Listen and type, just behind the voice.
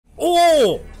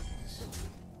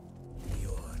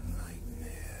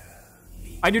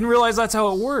I didn't realize that's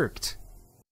how it worked.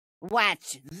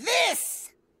 Watch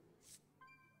this!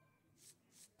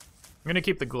 I'm gonna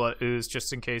keep the Glut Ooze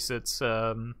just in case it's,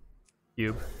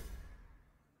 cube.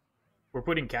 We're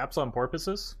putting caps on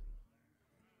porpoises?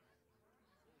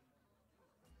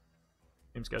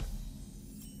 Seems good.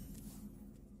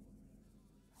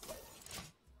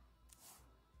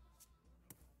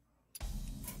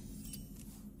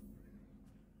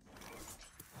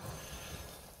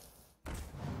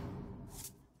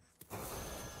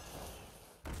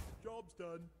 Job's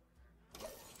done.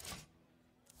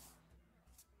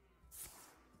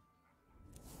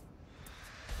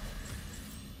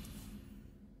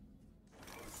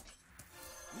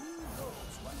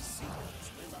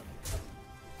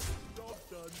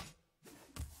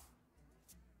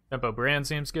 Tempo Brand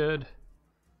seems good.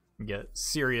 Get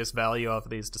serious value off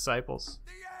of these disciples.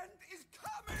 The end is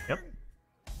coming. Yep.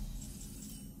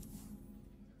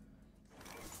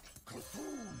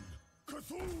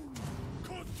 Cthulhu!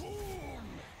 Cthulhu!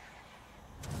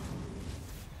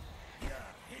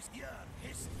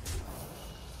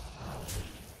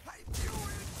 I knew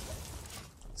it!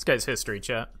 This guy's history,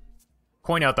 chat.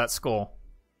 Point out that skull.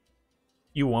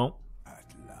 You won't. At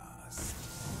last.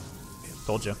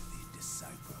 Told you.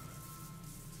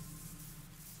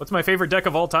 What's my favorite deck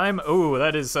of all time? Oh,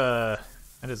 that is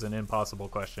an impossible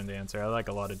question to answer. I like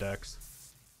a lot of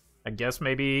decks. I guess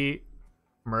maybe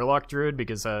Murloc Druid,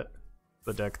 because that's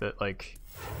the deck that, like,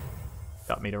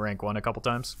 got me to rank 1 a couple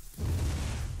times.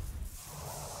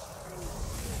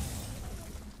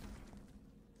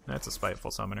 That's a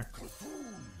Spiteful Summoner.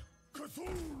 Go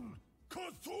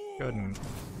ahead and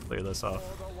clear this off.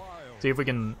 See if we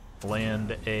can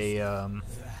land a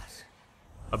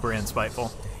Brand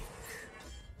Spiteful.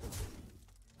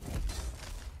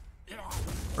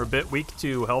 We're a bit weak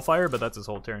to Hellfire, but that's his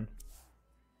whole turn.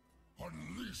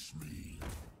 Unleash me.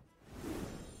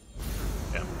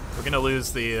 Yeah, we're gonna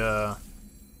lose the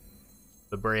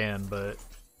Brand, but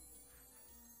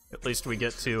at least we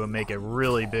get to make a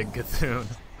really big Cthulhu.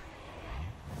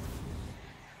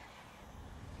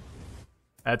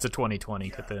 That's a 2020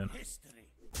 Cthulhu.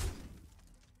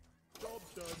 Job's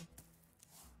done.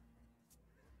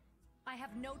 I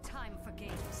have no time for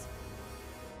games.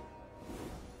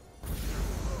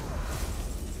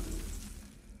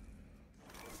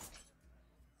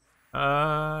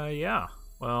 Yeah.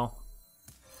 Well,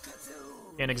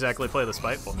 can't exactly play the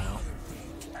Spiteful now.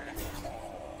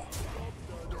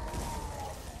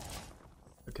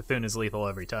 The Cthulhu is lethal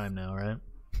every time now, right?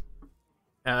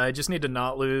 I just need to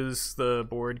not lose the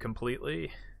board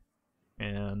completely,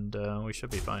 and we should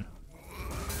be fine.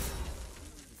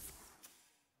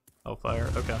 Hellfire,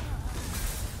 okay.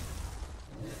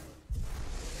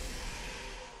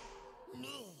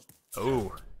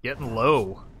 Oh, getting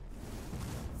low.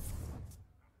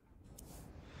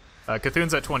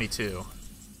 Cthulhu's at 22.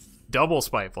 Double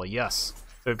Spiteful, yes.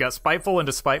 So we've got Spiteful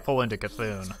into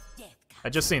Cthulhu. That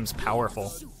just seems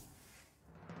powerful.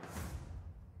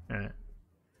 Alright.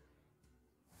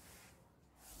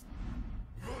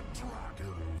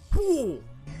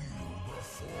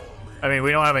 I mean,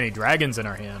 we don't have any dragons in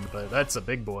our hand, but that's a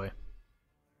big boy.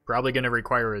 Probably gonna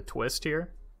require a twist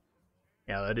here.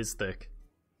 Yeah, that is thick.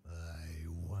 I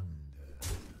wonder.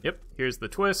 Yep, here's the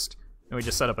twist. And we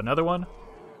just set up another one.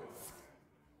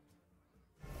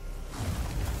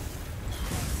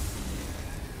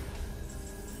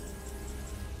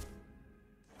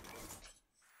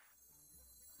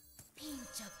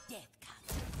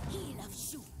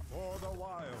 For the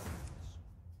wild.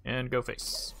 And go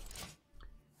face.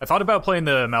 I thought about playing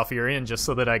the Malfurion just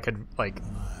so that I could, like,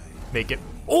 make it.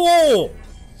 Oh!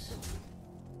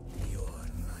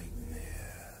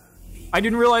 I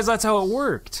didn't realize that's how it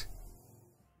worked.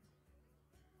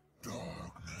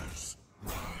 Darkness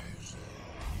rises.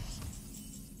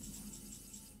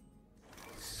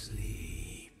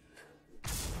 Sleep.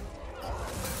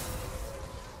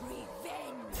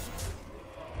 Revenge.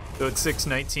 So it's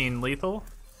 619 lethal.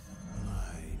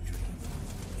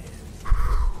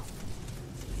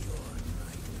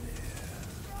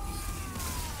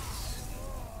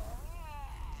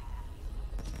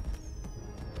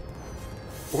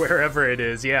 Wherever it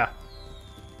is, yeah.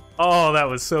 Oh, that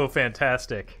was so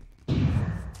fantastic.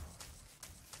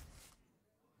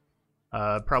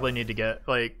 Probably need to get,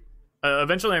 like,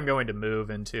 eventually I'm going to move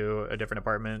into a different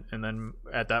apartment, and then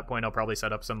at that point I'll probably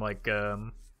set up some, like, I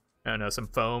don't know, some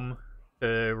foam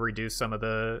to reduce some of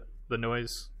the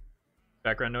noise,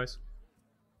 background noise.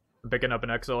 I'm picking up an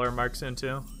XLR mark soon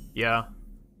too. Yeah.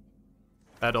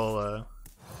 That'll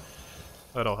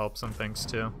help some things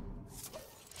too.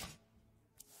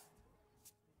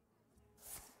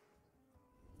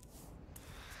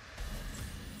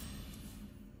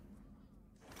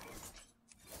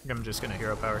 I'm just gonna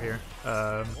hero power here. For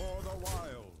the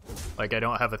wild. Like I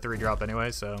don't have a 3-drop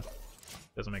anyway, so it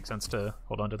doesn't make sense to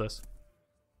hold on to this.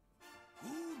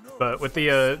 But with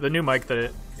the new mic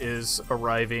that is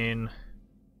arriving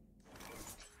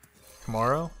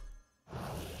tomorrow,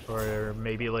 or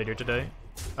maybe later today,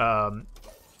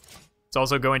 it's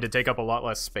also going to take up a lot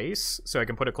less space, so I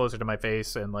can put it closer to my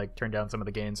face and like turn down some of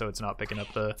the gain so it's not picking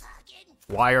up the...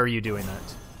 Why are you doing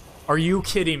that? Are you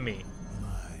kidding me?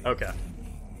 Okay.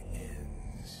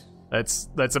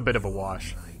 That's a bit of a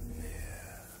wash.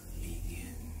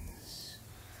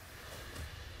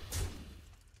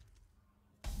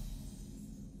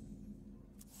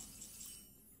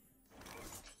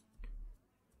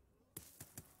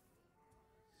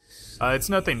 It's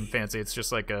nothing fancy, it's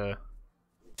just like a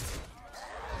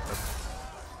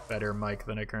better mic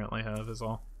than I currently have is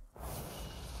all.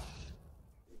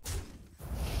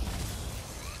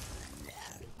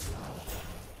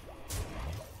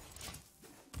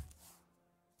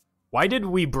 Why did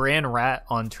we brand rat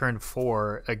on turn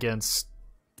 4 against...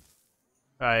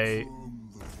 I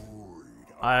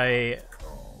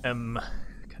am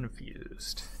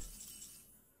confused.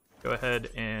 Go ahead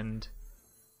and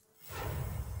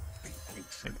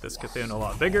make this Cthulhu a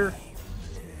lot bigger.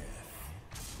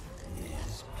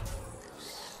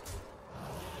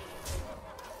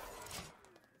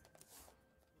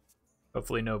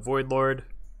 Hopefully no Void Lord.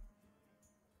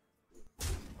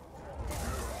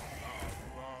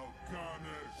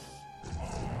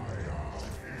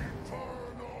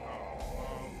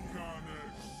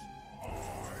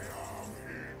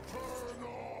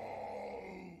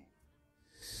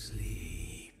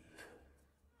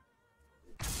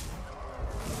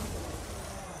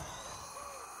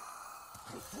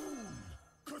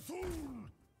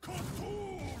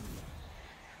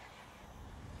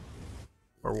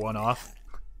 Or one off.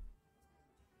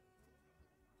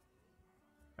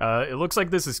 It looks like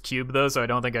this is cube though, so I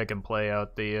don't think I can play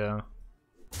out the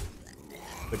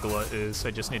Glut Ooze.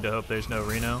 I just need to hope there's no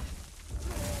Reno.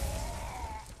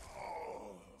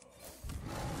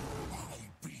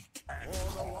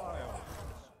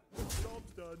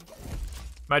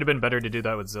 Might have been better to do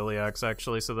that with Ziliax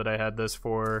actually, so that I had this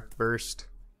for burst.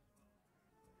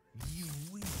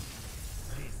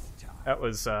 That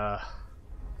was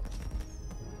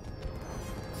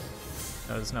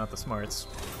not the smarts.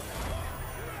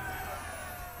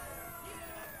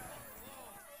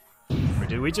 Or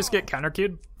did we just get counter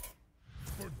queued?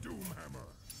 For Doomhammer,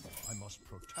 I must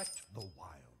protect the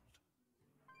wild.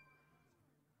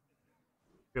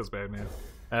 Feels bad, man.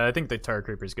 I think the Tar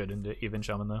Creeper's good into even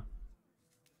Shaman though.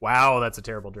 Wow, that's a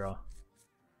terrible draw.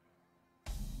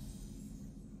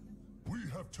 We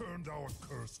have turned our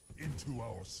curse into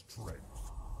our strength.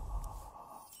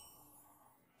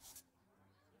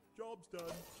 Job's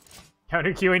done.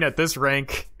 Counter queuing at this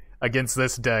rank against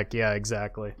this deck, yeah,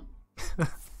 exactly.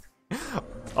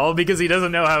 All because he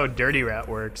doesn't know how Dirty Rat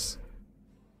works.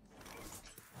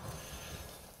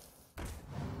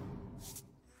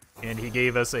 And he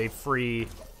gave us a free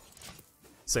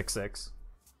 6/6.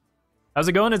 How's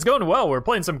it going? It's going well. We're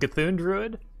playing some Cthulhu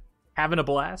Druid, having a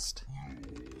blast.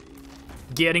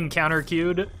 Getting counter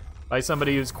queued by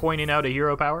somebody who's coining out a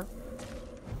hero power.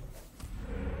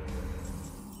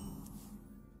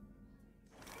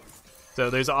 So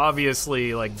there's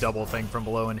obviously like double thing from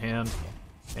below in hand,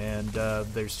 and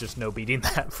there's just no beating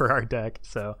that for our deck,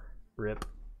 so rip.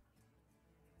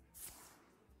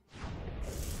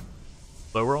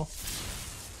 Low roll?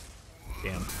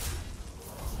 Damn.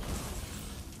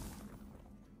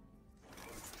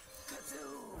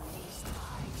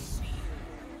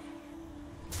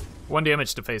 One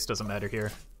damage to face doesn't matter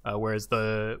here, whereas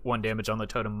the 1 damage on the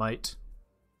totem might.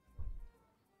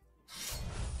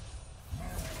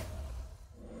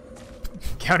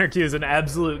 Counter Q is an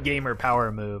absolute gamer power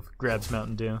move. Grabs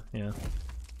Mountain Dew, yeah.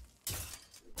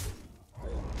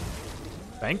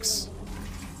 Thanks.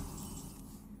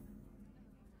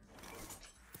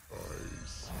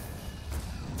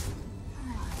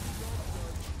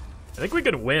 I think we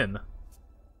could win.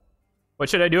 What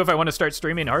should I do if I want to start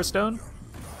streaming Hearthstone?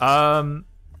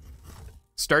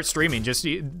 Start streaming. Just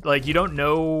like, you don't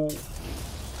know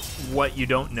what you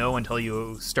don't know until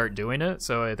you start doing it.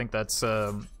 So I think that's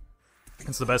the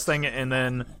best thing. And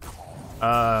then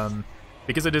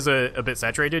because it is a bit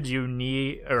saturated, you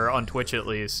need, or on Twitch at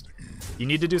least, you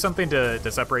need to do something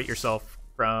to separate yourself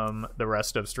from the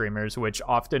rest of streamers, which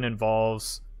often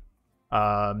involves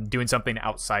doing something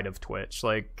outside of Twitch.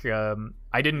 Like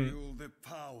I didn't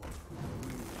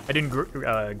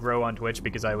grow on Twitch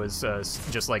because I was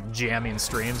just like jamming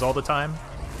streams all the time.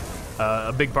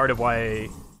 A big part of why,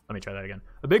 let me try that again.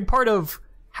 A big part of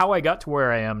how I got to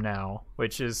where I am now,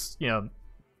 which is, you know,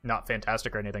 not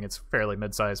fantastic or anything. It's fairly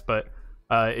mid-sized, but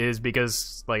is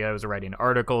because like I was writing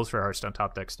articles for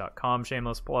HearthstoneTopDecks.com,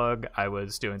 shameless plug. I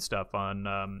was doing stuff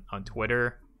on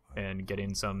Twitter and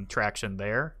getting some traction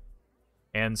there.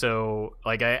 And so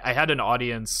like I had an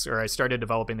audience, or I started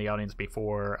developing the audience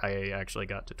before I actually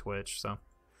got to Twitch. So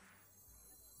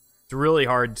it's really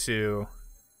hard to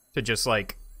just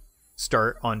like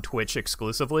start on Twitch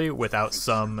exclusively without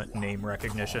some name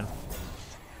recognition.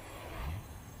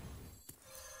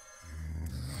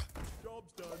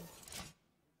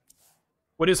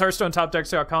 What is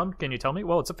HearthstoneTopDecks.com? Can you tell me?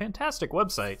 Well, it's a fantastic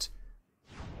website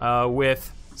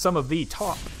with some of the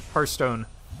top Hearthstone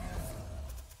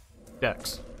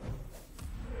decks.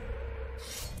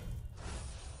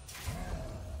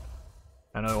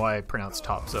 I don't know why I pronounced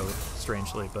top so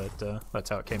strangely, but that's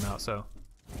how it came out, so.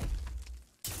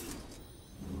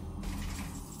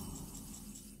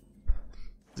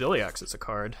 Ziliax is a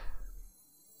card.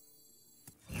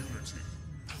 Unity,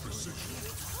 precision,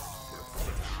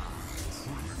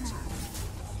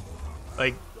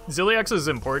 like, Ziliax is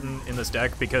important in this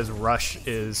deck because Rush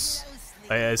is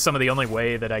some of the only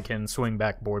way that I can swing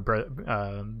back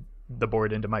the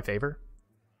board into my favor,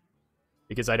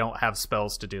 because I don't have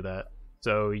spells to do that.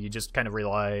 So you just kind of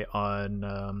rely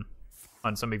on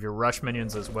some of your Rush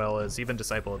minions, as well as even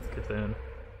Disciple of Cthulhu.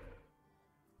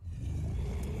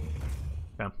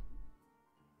 Yeah.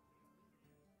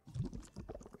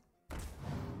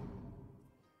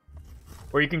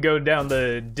 Or you can go down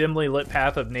the dimly lit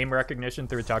path of name recognition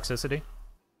through toxicity.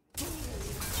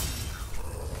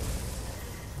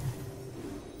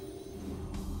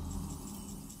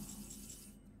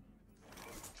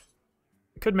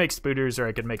 I could make Spooters, or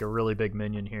I could make a really big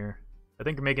minion here. I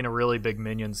think making a really big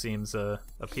minion seems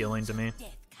appealing to me.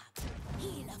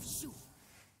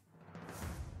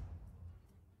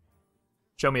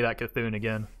 Show me that Cthulhu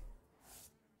again.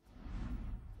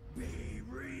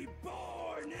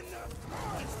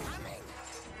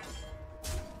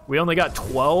 We only got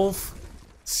 12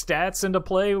 stats into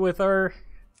play with our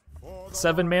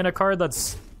 7 mana card.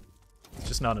 That's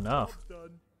just not enough.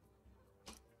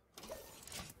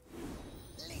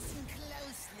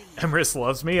 Emrys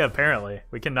loves me? Apparently.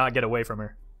 We cannot get away from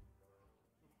her.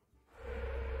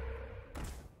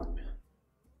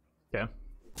 Okay.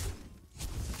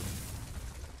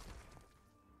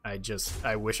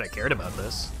 I wish I cared about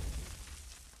this.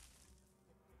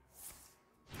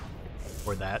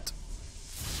 Or that.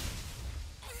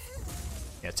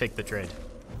 Yeah, take the trade.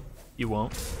 You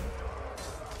won't.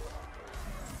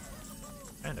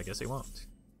 And I guess he won't.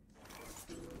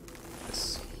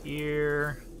 This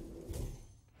here.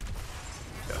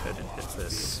 Go ahead and hit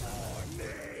this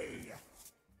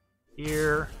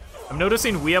here. I'm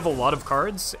noticing we have a lot of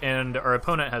cards, and our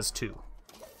opponent has 2.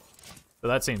 So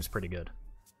that seems pretty good.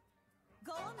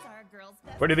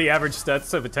 What are the average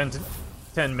stats of a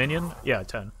 10 minion? Yeah,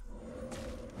 10.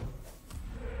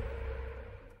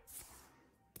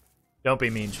 Don't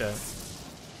be mean, chat.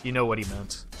 You know what he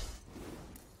meant.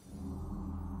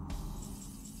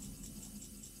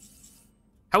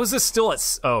 How is this still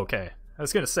at... Oh, okay. I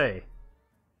was gonna say.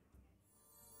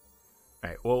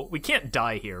 Alright, well, we can't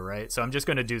die here, right? So I'm just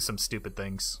gonna do some stupid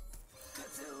things.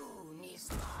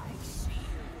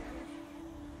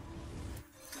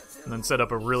 And then set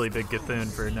up a really big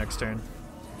Cthulhu for next turn.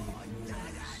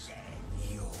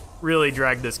 Really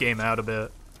drag this game out a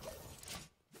bit.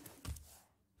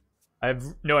 I have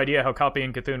no idea how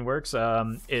copying Cthulhu works.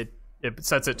 It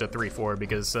sets it to 3/4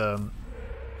 because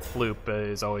Loop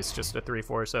is always just a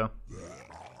 3/4, so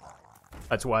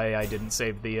that's why I didn't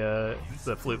save the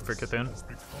flute for Cthulhu.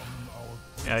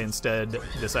 I instead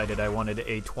decided I wanted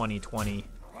a 20/20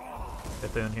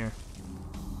 Cthulhu here.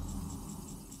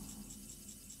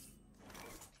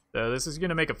 So this is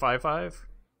gonna make a 5/5.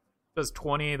 Does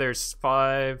 20? There's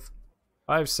 5,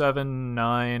 5, 7,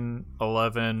 9,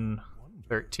 11.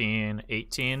 13,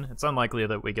 18. It's unlikely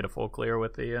that we get a full clear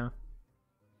with the...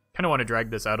 Kind of want to drag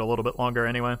this out a little bit longer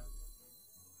anyway.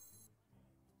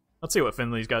 Let's see what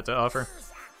Finley's got to offer.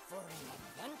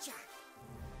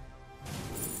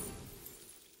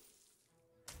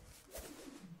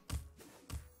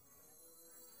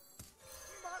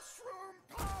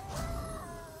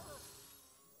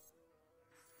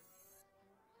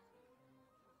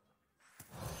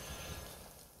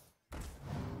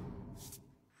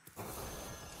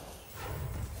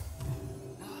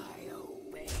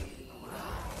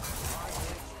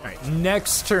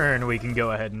 Next turn, we can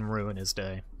go ahead and ruin his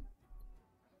day.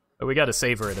 But we gotta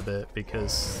savor it a bit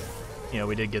because, you know,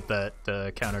 we did get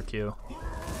that counter Q.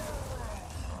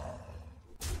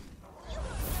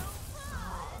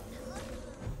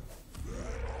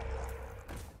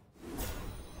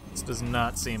 Does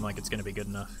not seem like it's going to be good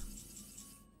enough.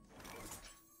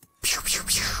 Pew, pew,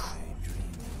 pew.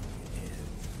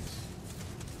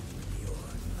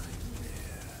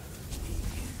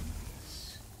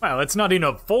 Wow, it's not even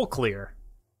a full clear.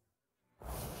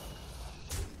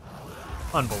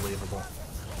 Unbelievable.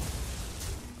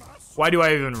 Why do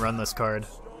I even run this card?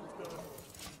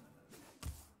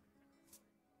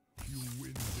 You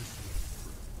win this.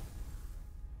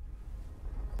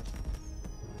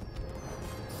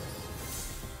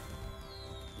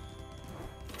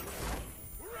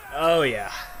 Oh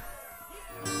yeah.